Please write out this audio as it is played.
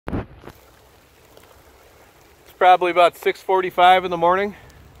Probably about 6:45 in the morning.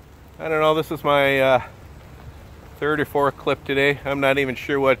 I don't know, this is my third or fourth clip today. I'm not even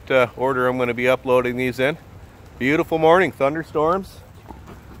sure what order I'm going to be uploading these in. Beautiful morning, thunderstorms.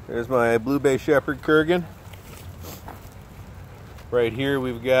 There's my Blue Bay Shepherd Kurgan. Right here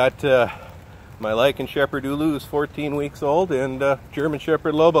we've got my Lycan Shepherd Ulu, who's 14 weeks old, and German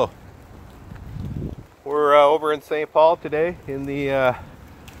Shepherd Lobo. We're over in St. Paul today in the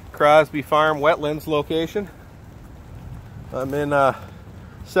Crosby Farm wetlands location. I'm in a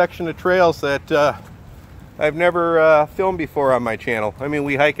section of trails that I've never filmed before on my channel. I mean,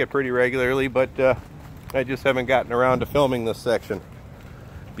 we hike it pretty regularly, but I just haven't gotten around to filming this section.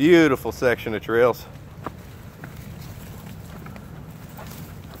 Beautiful section of trails.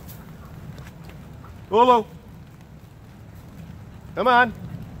 Ulu, come on.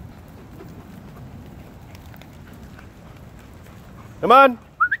 Come on.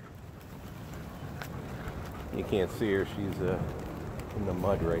 You can't see her, she's in the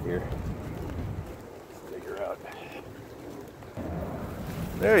mud right here. Let's take her out.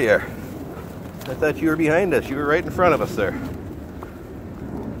 There you are. I thought you were behind us. You were right in front of us there.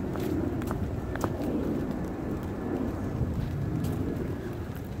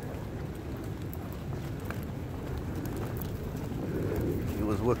 She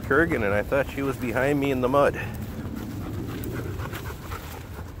was with Kurgan and I thought she was behind me in the mud.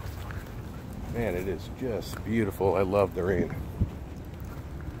 Man, it is just beautiful. I love the rain.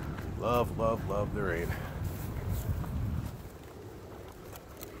 Love, love, love the rain.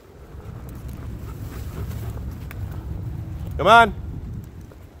 Come on.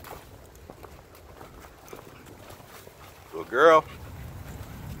 Good girl.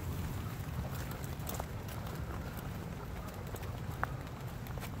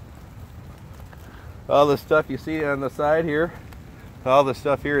 All the stuff you see on the side here, all the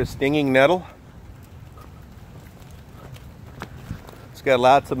stuff here is stinging nettle. It's got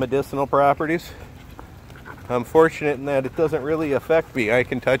lots of medicinal properties. I'm fortunate in that it doesn't really affect me. I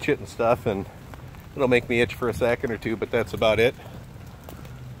can touch it and stuff and it'll make me itch for a second or two, but that's about it.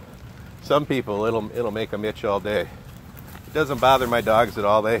 Some people, it'll make them itch all day. It doesn't bother my dogs at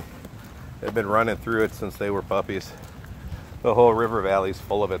all. They've been running through it since they were puppies. The whole river valley's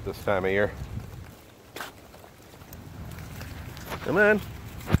full of it this time of year. Come on.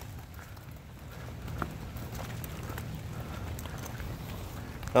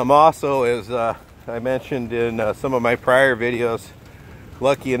 I'm also, as I mentioned in some of my prior videos,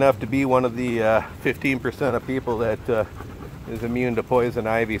 lucky enough to be one of the 15% of people that is immune to poison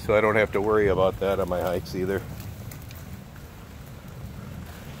ivy, so I don't have to worry about that on my hikes either.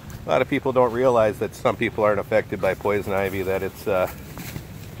 A lot of people don't realize that some people aren't affected by poison ivy, that it's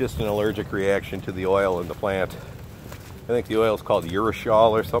just an allergic reaction to the oil in the plant. I think the oil is called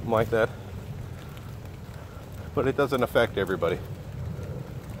urushiol or something like that. But it doesn't affect everybody.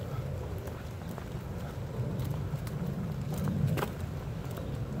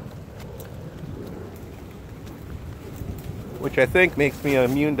 Which I think makes me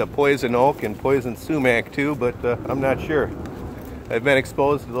immune to poison oak and poison sumac too, but I'm not sure. I've been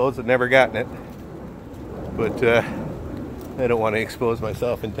exposed to those that never gotten it. But I don't want to expose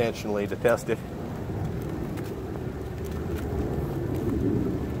myself intentionally to test it.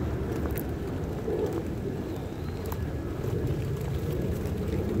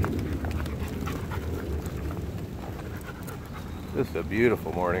 Just a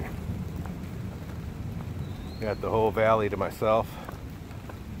beautiful morning. Got the whole valley to myself.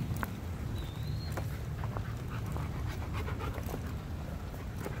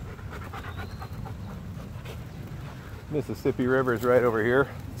 Mississippi River is right over here.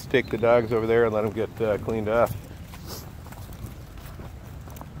 Let's take the dogs over there and let them get cleaned off.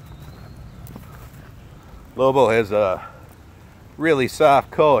 Lobo has a really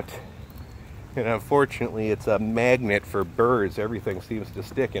soft coat, and unfortunately it's a magnet for burrs. Everything seems to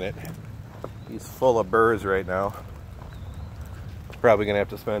stick in it. He's full of burrs right now. Probably gonna have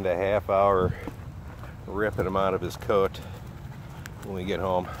to spend a half hour ripping him out of his coat when we get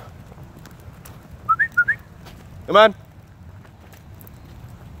home. Come on.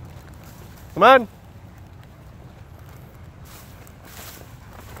 Come on.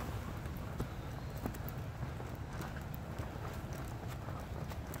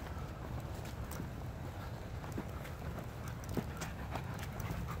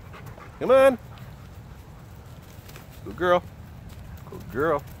 Come on. Good girl. Good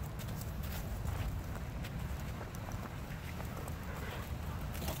girl.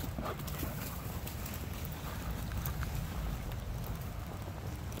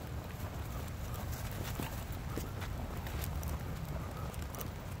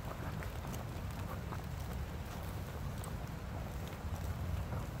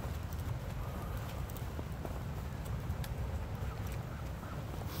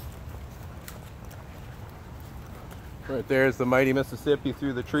 Right there's the mighty Mississippi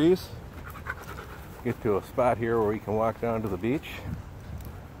through the trees. Get to a spot here where we can walk down to the beach.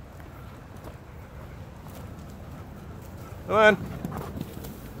 Come on.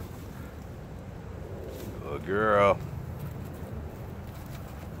 Good girl.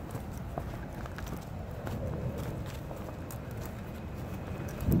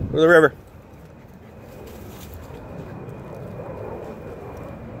 Go to the river.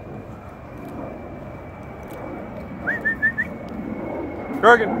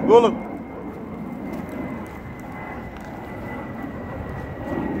 Kurgan, Ulu.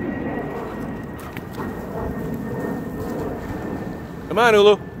 Come on,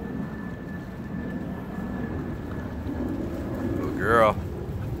 Ulu. Good girl.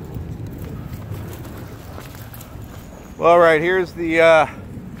 Well, right here's the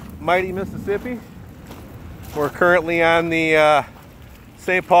mighty Mississippi. We're currently on the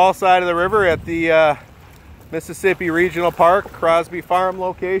St. Paul side of the river at the Mississippi Regional Park, Crosby Farm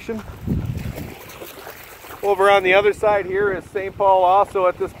location. Over on the other side here is St. Paul, also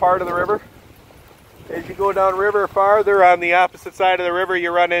at this part of the river. As you go down river farther on the opposite side of the river,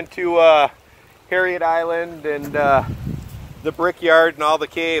 you run into Harriet Island and the Brickyard and all the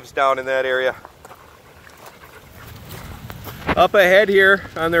caves down in that area. Up ahead here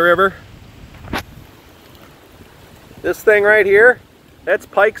on the river, this thing right here, that's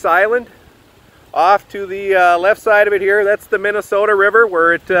Pike's Island. Off to the left side of it here, that's the Minnesota River,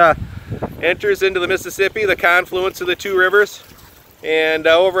 where it enters into the Mississippi, the confluence of the two rivers. And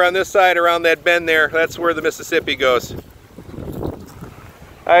over on this side, around that bend there, that's where the Mississippi goes.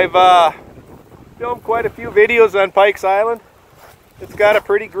 I've filmed quite a few videos on Pike's Island. It's got a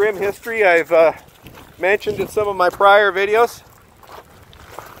pretty grim history. I've mentioned in some of my prior videos.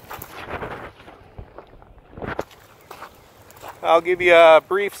 I'll give you a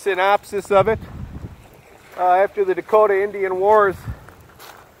brief synopsis of it. After the Dakota Indian Wars,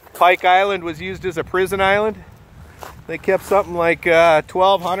 Pike Island was used as a prison island. They kept something like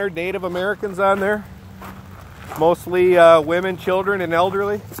 1,200 Native Americans on there, mostly women, children, and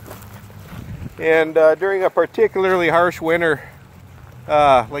elderly. And during a particularly harsh winter,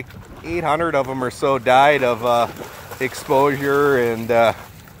 like 800 of them or so died of exposure and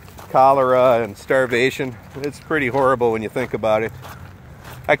cholera and starvation. It's pretty horrible when you think about it.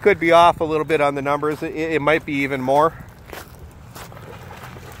 I could be off a little bit on the numbers. It might be even more.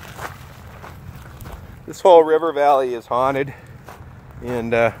 This whole river valley is haunted,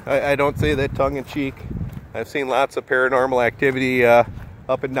 and I don't say that tongue-in-cheek. I've seen lots of paranormal activity up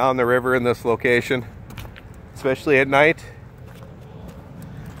and down the river in this location, especially at night.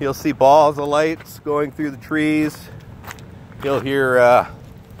 You'll see balls of lights going through the trees. You'll hear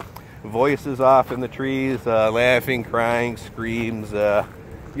voices off in the trees, laughing, crying, screams.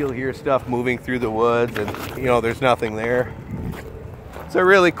 You'll hear stuff moving through the woods, and you know, there's nothing there. It's a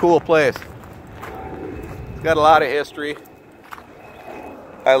really cool place. Got a lot of history.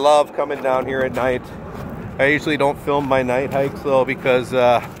 I love coming down here at night. I usually don't film my night hikes though, because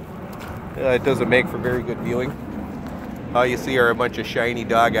it doesn't make for very good viewing. All you see are a bunch of shiny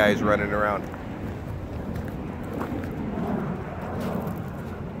dog eyes running around.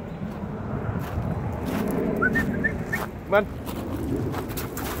 Come on.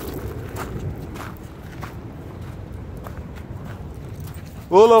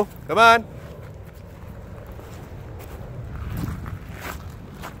 Ulu, come on.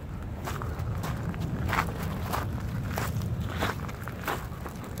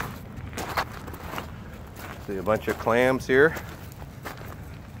 See a bunch of clams here.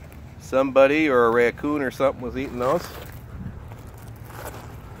 Somebody or a raccoon or something was eating those.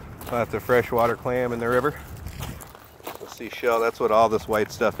 Lots of freshwater clam in the river. Let's see, shell. That's what all this white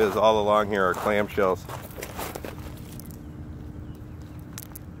stuff is. All along here are clam shells.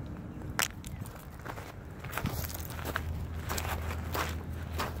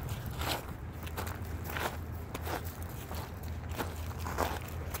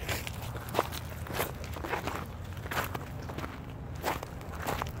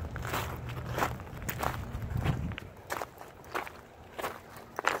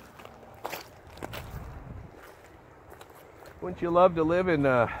 Wouldn't you love to live in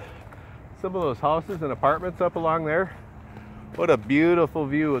some of those houses and apartments up along there? What a beautiful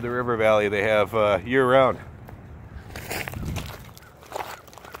view of the river valley they have year-round.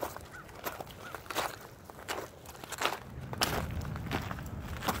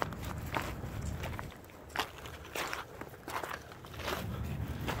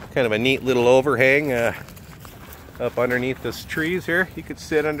 Kind of a neat little overhang up underneath these trees here. You could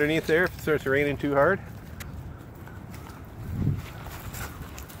sit underneath there if it starts raining too hard.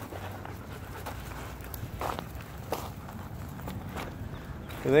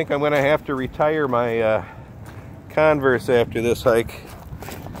 I think I'm going to have to retire my Converse after this hike.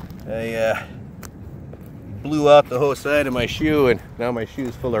 I blew out the whole side of my shoe, and now my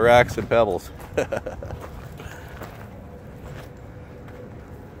shoe's full of rocks and pebbles.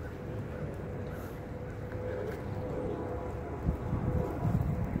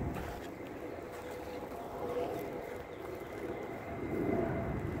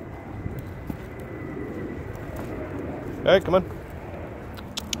 All right, come on.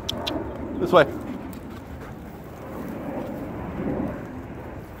 This way.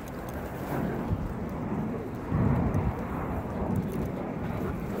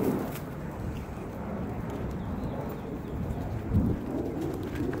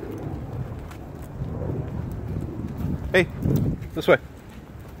 Hey, this way.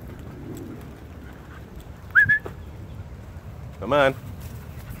 Come on.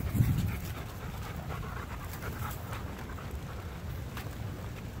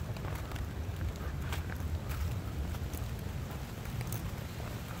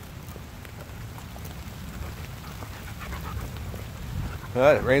 All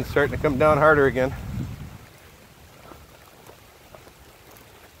right, rain's starting to come down harder again.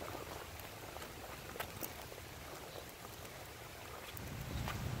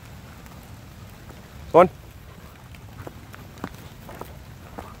 One.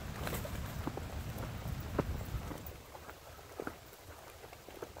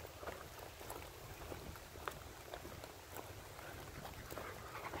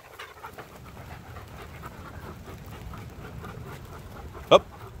 Up.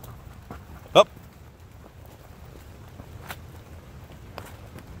 Up.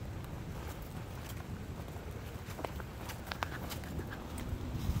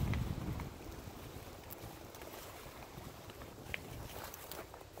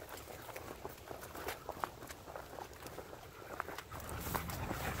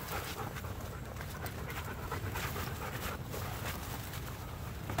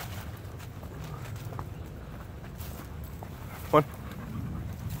 One.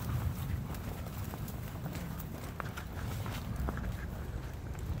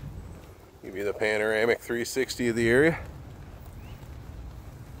 Give you the panoramic 360 of the area.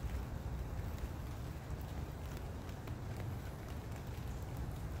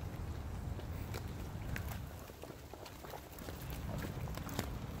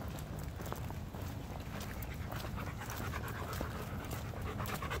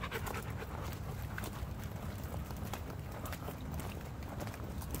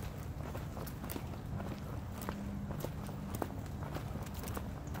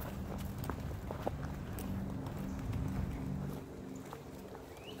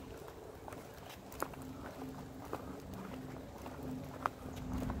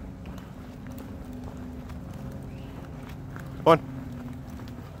 One.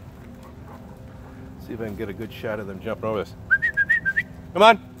 See if I can get a good shot of them jumping over this. Come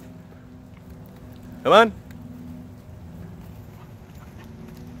on. Come on.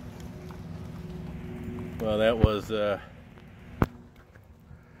 Well, that was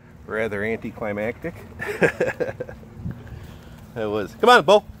rather anticlimactic. That was. Come on,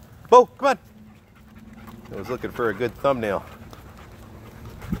 Bo. Bo, come on. I was looking for a good thumbnail.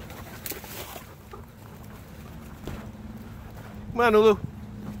 Come on, Ulu.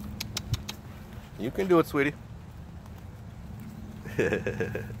 You can do it, sweetie.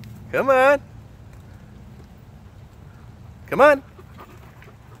 Come on. Come on.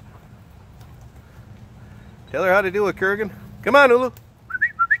 Tell her how to do it, Kurgan. Come on, Ulu.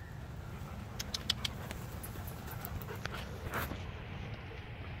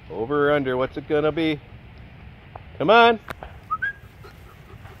 Over or under, what's it gonna be? Come on.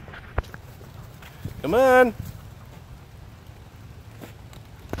 Come on.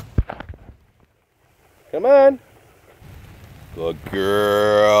 Come on. Good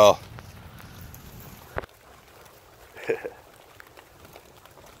girl.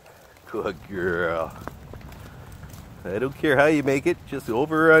 Good girl. I don't care how you make it, just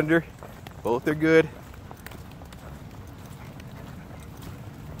over or under. Both are good.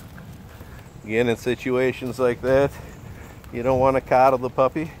 Again, in situations like that, you don't want to coddle the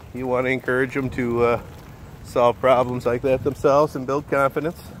puppy. You want to encourage them to solve problems like that themselves and build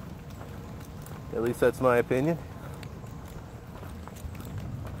confidence. At least that's my opinion.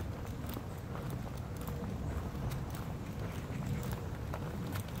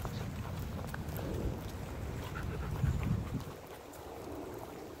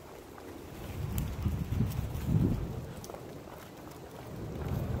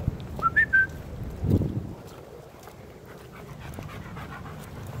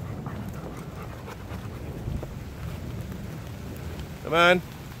 Come on.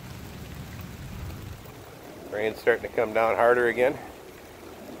 Rain's starting to come down harder again.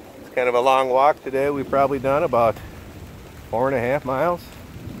 It's kind of a long walk today. We've probably done about 4.5 miles.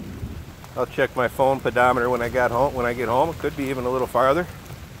 I'll check my phone pedometer when I get home. It could be even a little farther.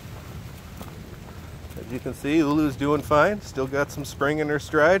 As you can see, Ulu's doing fine. Still got some spring in her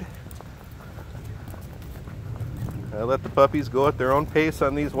stride. I let the puppies go at their own pace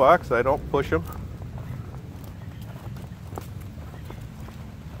on these walks. I don't push them.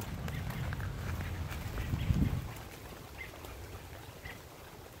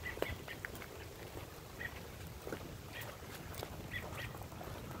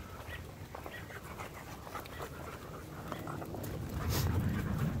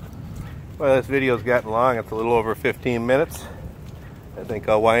 Well, this video's gotten long. It's a little over 15 minutes. I think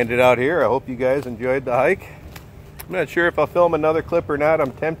I'll wind it out here. I hope you guys enjoyed the hike. I'm not sure if I'll film another clip or not.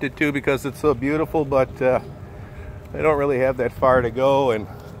 I'm tempted to because it's so beautiful, but I don't really have that far to go, and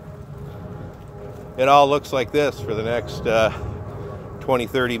it all looks like this for the next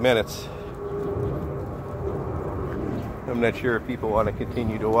 20-30 minutes. I'm not sure if people want to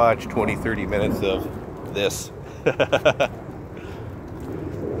continue to watch 20-30 minutes of this.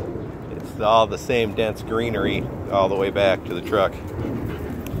 It's all the same dense greenery all the way back to the truck.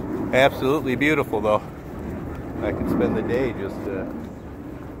 Absolutely beautiful though. I could spend the day just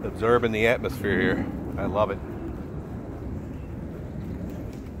absorbing the atmosphere here. I love it.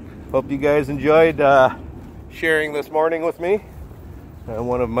 Hope you guys enjoyed sharing this morning with me on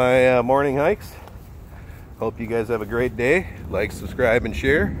one of my morning hikes. Hope you guys have a great day. Like, subscribe, and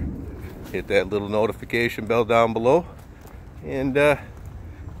share. Hit that little notification bell down below, and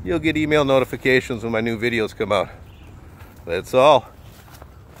you'll get email notifications when my new videos come out. That's all.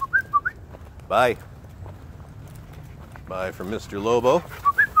 Bye. Bye from Mr. Lobo.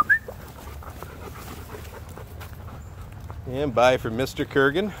 And bye from Mr.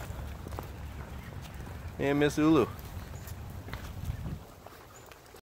 Kurgan and Miss Ulu.